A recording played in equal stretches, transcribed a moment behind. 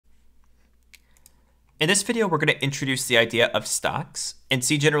In this video, we're going to introduce the idea of stacks and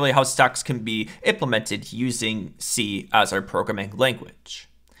see generally how stacks can be implemented using C as our programming language.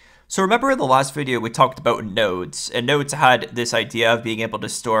 So remember in the last video, we talked about nodes, and nodes had this idea of being able to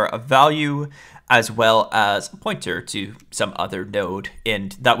store a value as well as a pointer to some other node,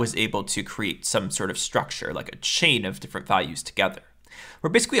 and that was able to create some sort of structure, like a chain of different values together. We're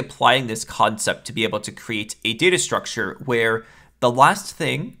basically applying this concept to be able to create a data structure where the last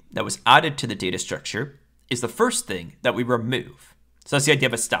thing that was added to the data structure is the first thing that we remove. So that's the idea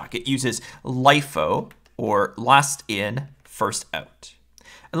of a stack. It uses LIFO, or last in, first out.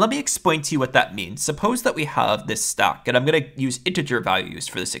 And let me explain to you what that means. Suppose that we have this stack, and I'm going to use integer values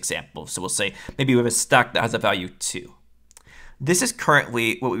for this example. So we'll say maybe we have a stack that has a value 2. This is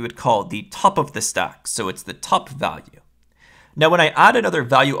currently what we would call the top of the stack. So it's the top value. Now, when I add another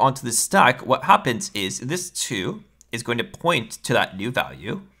value onto the stack, what happens is this 2 is going to point to that new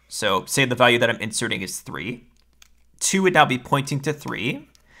value. So say the value that I'm inserting is 3. 2 would now be pointing to 3.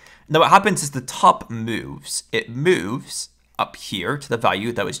 Now what happens is the top moves. It moves up here to the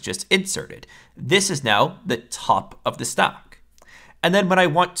value that was just inserted. This is now the top of the stack. And then when I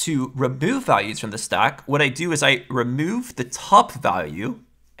want to remove values from the stack, what I do is I remove the top value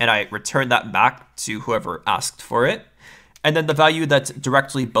and I return that back to whoever asked for it. And then the value that's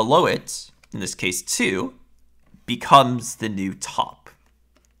directly below it, in this case 2, becomes the new top.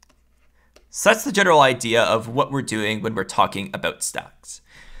 So that's the general idea of what we're doing when we're talking about stacks.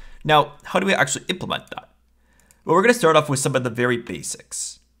 Now, how do we actually implement that? Well, we're going to start off with some of the very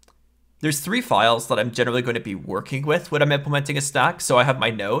basics. There's 3 files that I'm generally going to be working with when I'm implementing a stack. So I have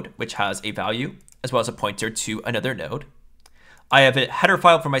my node, which has a value, as well as a pointer to another node. I have a header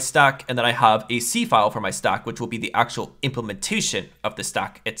file for my stack, and then I have a C file for my stack, which will be the actual implementation of the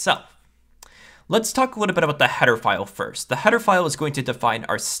stack itself. Let's talk a little bit about the header file first. The header file is going to define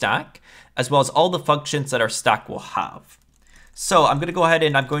our stack, as well as all the functions that our stack will have. So I'm going to go ahead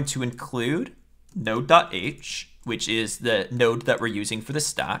and I'm going to include node.h, which is the node that we're using for the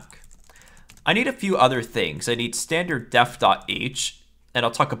stack. I need a few other things. I need standard def.h, and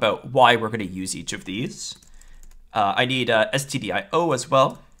I'll talk about why we're going to use each of these. I need stdio as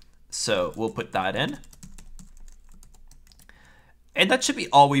well, so we'll put that in. And that should be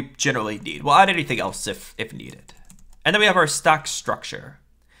all we generally need. We'll add anything else if needed. And then we have our stack structure.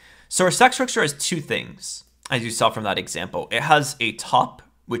 So our stack structure has 2 things, as you saw from that example. It has a top,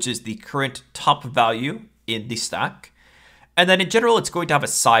 which is the current top value in the stack. And then in general, it's going to have a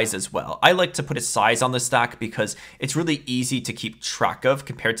size as well. I like to put a size on the stack because it's really easy to keep track of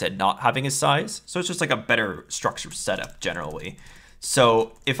compared to not having a size. So it's just like a better structure setup generally.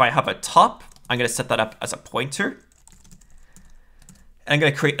 So if I have a top, I'm going to set that up as a pointer. And I'm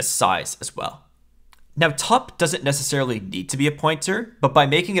going to create a size as well. Now, top doesn't necessarily need to be a pointer, but by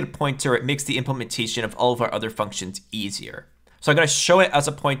making it a pointer, it makes the implementation of all of our other functions easier. So I'm going to show it as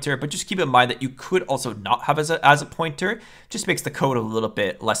a pointer, but just keep in mind that you could also not have as a pointer. It just makes the code a little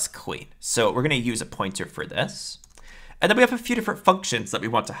bit less clean. So we're going to use a pointer for this. And then we have a few different functions that we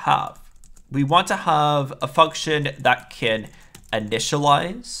want to have. We want to have a function that can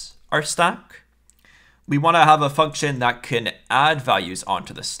initialize our stack. We want to have a function that can add values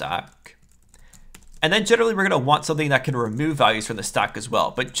onto the stack. And then generally we're going to want something that can remove values from the stack as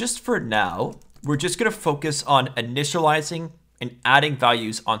well. But just for now, we're just going to focus on initializing and adding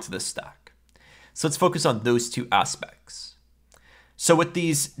values onto the stack. So let's focus on those 2 aspects. So with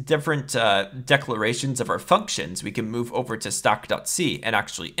these different declarations of our functions, we can move over to stack.c and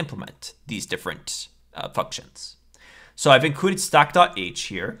actually implement these different functions. So I've included stack.h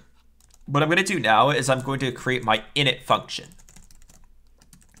here. What I'm going to do now is I'm going to create my init function.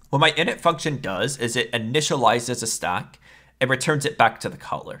 What my init function does is it initializes a stack and returns it back to the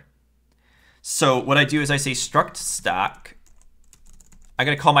caller. So what I do is I say struct stack. I'm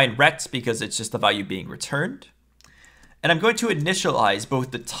going to call mine ret because it's just the value being returned. And I'm going to initialize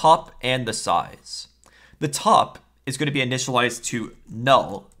both the top and the size. The top is going to be initialized to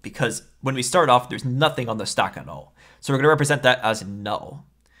null because when we start off, there's nothing on the stack at all. So we're going to represent that as null.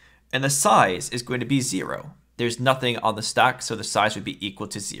 And the size is going to be 0. There's nothing on the stack, so the size would be equal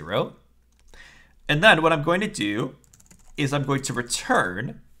to 0. And then what I'm going to do is I'm going to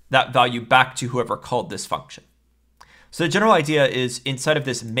return that value back to whoever called this function. So the general idea is inside of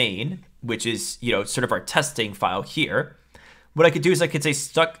this main, which is, sort of our testing file here, what I could do is I could say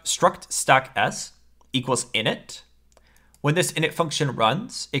struct stack s equals init. When this init function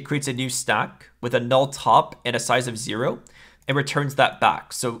runs, it creates a new stack with a null top and a size of 0. And returns that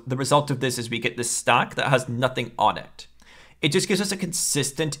back. So the result of this is we get this stack that has nothing on it. It just gives us a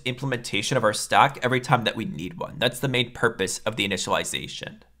consistent implementation of our stack every time that we need one. That's the main purpose of the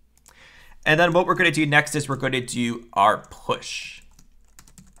initialization. And then what we're going to do next is we're going to do our push.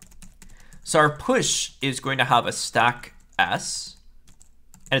 So our push is going to have a stack S,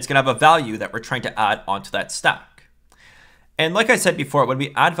 and it's going to have a value that we're trying to add onto that stack. And like I said before, when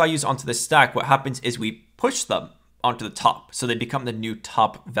we add values onto the stack, what happens is we push them onto the top, so they become the new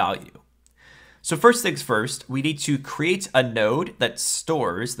top value. So first things first, we need to create a node that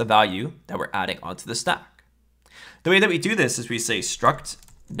stores the value that we're adding onto the stack. The way that we do this is we say struct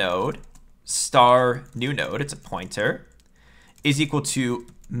node star new node, it's a pointer, is equal to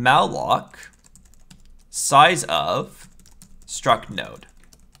malloc size of struct node.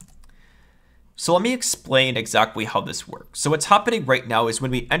 So let me explain exactly how this works. So what's happening right now is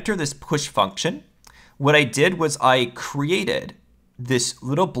when we enter this push function, what I did was I created this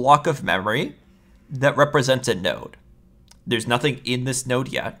little block of memory that represents a node. There's nothing in this node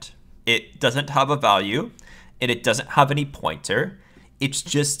yet. It doesn't have a value, and it doesn't have any pointer. It's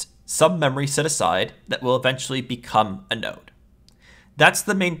just some memory set aside that will eventually become a node. That's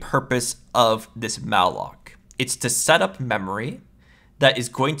the main purpose of this malloc. It's to set up memory that is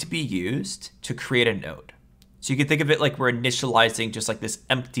going to be used to create a node. So you can think of it like we're initializing just like this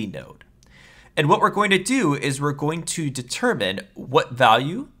empty node. And what we're going to do is we're going to determine what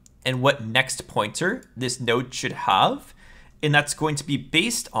value and what next pointer this node should have. And that's going to be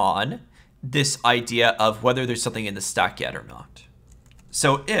based on this idea of whether there's something in the stack yet or not.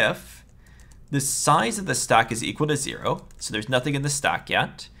 So if the size of the stack is equal to 0, so there's nothing in the stack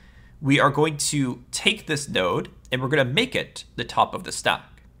yet, we are going to take this node and we're going to make it the top of the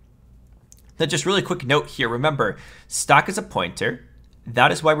stack. Now, just really quick note here. Remember, stack is a pointer.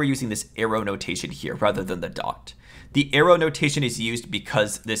 That is why we're using this arrow notation here rather than the dot. The arrow notation is used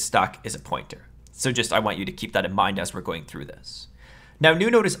because this stack is a pointer. So just I want you to keep that in mind as we're going through this. Now,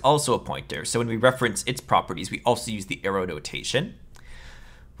 new node is also a pointer. So when we reference its properties, we also use the arrow notation.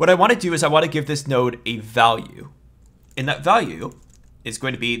 What I want to do is I want to give this node a value. And that value is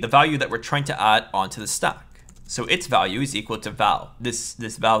going to be the value that we're trying to add onto the stack. So its value is equal to val, this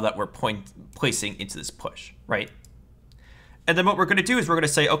val that we're placing into this push, right? And then what we're going to do is we're going to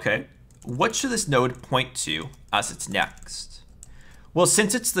say, okay, what should this node point to as its next? Well,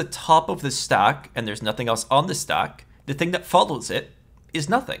 since it's the top of the stack and there's nothing else on the stack, the thing that follows it is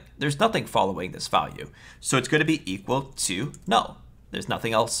nothing. There's nothing following this value. So it's going to be equal to null. There's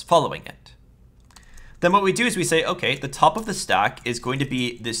nothing else following it. Then what we do is we say, okay, the top of the stack is going to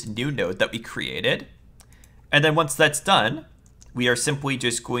be this new node that we created. And then once that's done, we are simply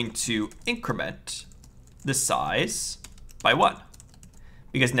just going to increment the size by 1.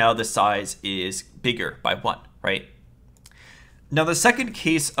 Because now the size is bigger by 1, right? Now the second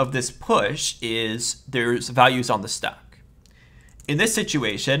case of this push is there's values on the stack. In this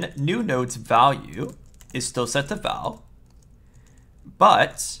situation, new node's value is still set to val,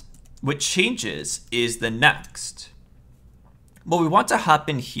 but what changes is the next. What we want to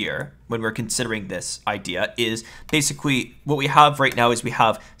happen here when we're considering this idea is basically what we have right now is we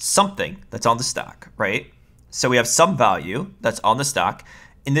have something that's on the stack, right? So we have some value that's on the stack,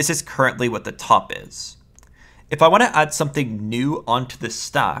 and this is currently what the top is. If I want to add something new onto the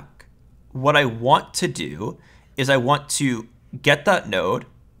stack, what I want to do is I want to get that node,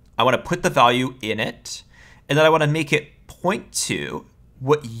 I want to put the value in it, and then I want to make it point to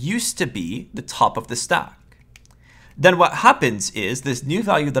what used to be the top of the stack. Then what happens is this new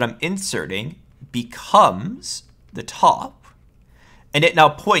value that I'm inserting becomes the top, and it now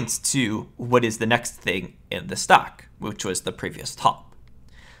points to what is the next thing in the stack, which was the previous top.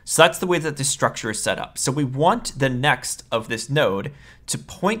 So that's the way that this structure is set up. So we want the next of this node to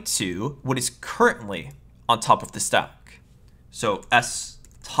point to what is currently on top of the stack. So S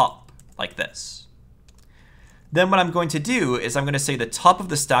top, like this. Then what I'm going to do is I'm going to say the top of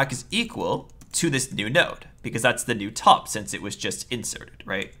the stack is equal to this new node, because that's the new top since it was just inserted,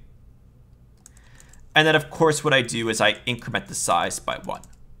 right? And then of course what I do is I increment the size by 1.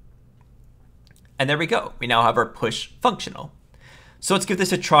 And there we go. We now have our push functional. So let's give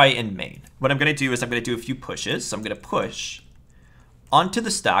this a try in main. What I'm going to do is I'm going to do a few pushes. So I'm going to push onto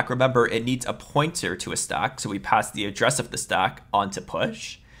the stack. Remember, it needs a pointer to a stack. So we pass the address of the stack onto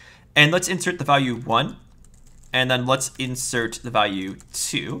push. And let's insert the value 1. And then let's insert the value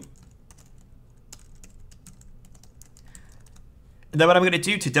 2. And then what I'm going to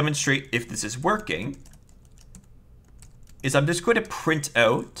do to demonstrate if this is working is I'm just going to print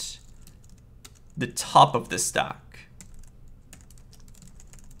out the top of the stack.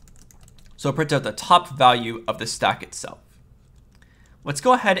 So I'll print out the top value of the stack itself. Let's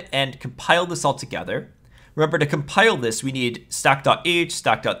go ahead and compile this all together. Remember, to compile this, we need stack.h,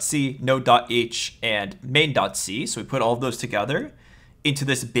 stack.c, node.h, and main.c. So we put all of those together into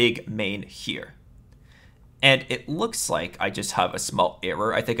this big main here. And it looks like I just have a small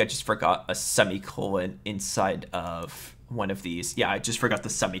error. I think I just forgot a semicolon inside of one of these. Yeah, I just forgot the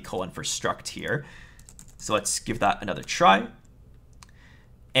semicolon for struct here. So let's give that another try.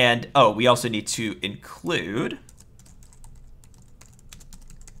 And oh, we also need to include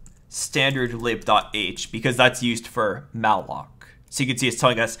standard lib.h because that's used for malloc. So you can see it's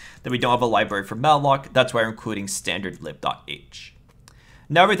telling us that we don't have a library for malloc. That's why we're including standard lib.h.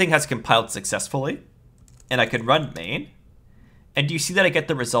 Now everything has compiled successfully, and I can run main. And do you see that I get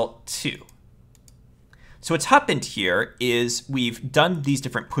the result 2? So what's happened here is we've done these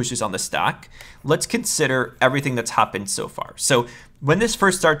different pushes on the stack. Let's consider everything that's happened so far. So when this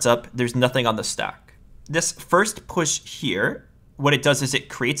first starts up, there's nothing on the stack. This first push here, what it does is it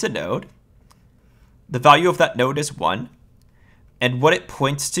creates a node. The value of that node is 1. And what it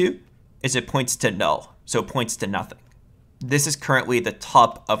points to is it points to null. So it points to nothing. This is currently the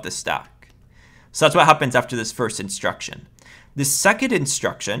top of the stack. So that's what happens after this first instruction. This second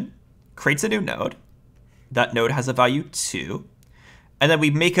instruction creates a new node. That node has a value 2. And then we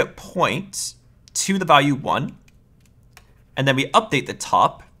make it point to the value 1. And then we update the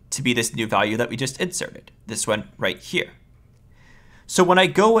top to be this new value that we just inserted, this one right here. So when I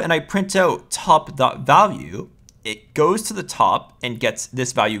go and I print out top.value, it goes to the top and gets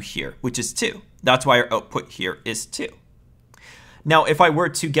this value here, which is 2. That's why our output here is 2. Now, if I were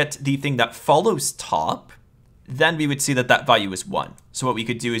to get the thing that follows top, then we would see that that value is 1. So what we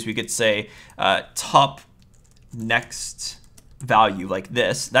could do is we could say top next value like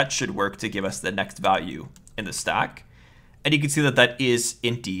this. That should work to give us the next value in the stack. And you can see that that is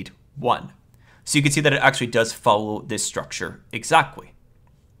indeed 1. So you can see that it actually does follow this structure exactly.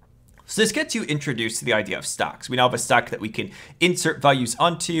 So this gets you introduced to the idea of stacks. We now have a stack that we can insert values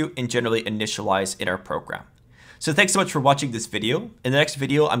onto and generally initialize in our program. So thanks so much for watching this video. In the next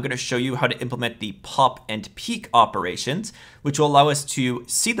video, I'm going to show you how to implement the pop and peek operations, which will allow us to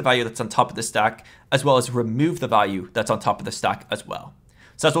see the value that's on top of the stack, as well as remove the value that's on top of the stack as well.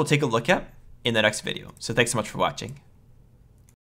 So that's what we'll take a look at in the next video. So thanks so much for watching.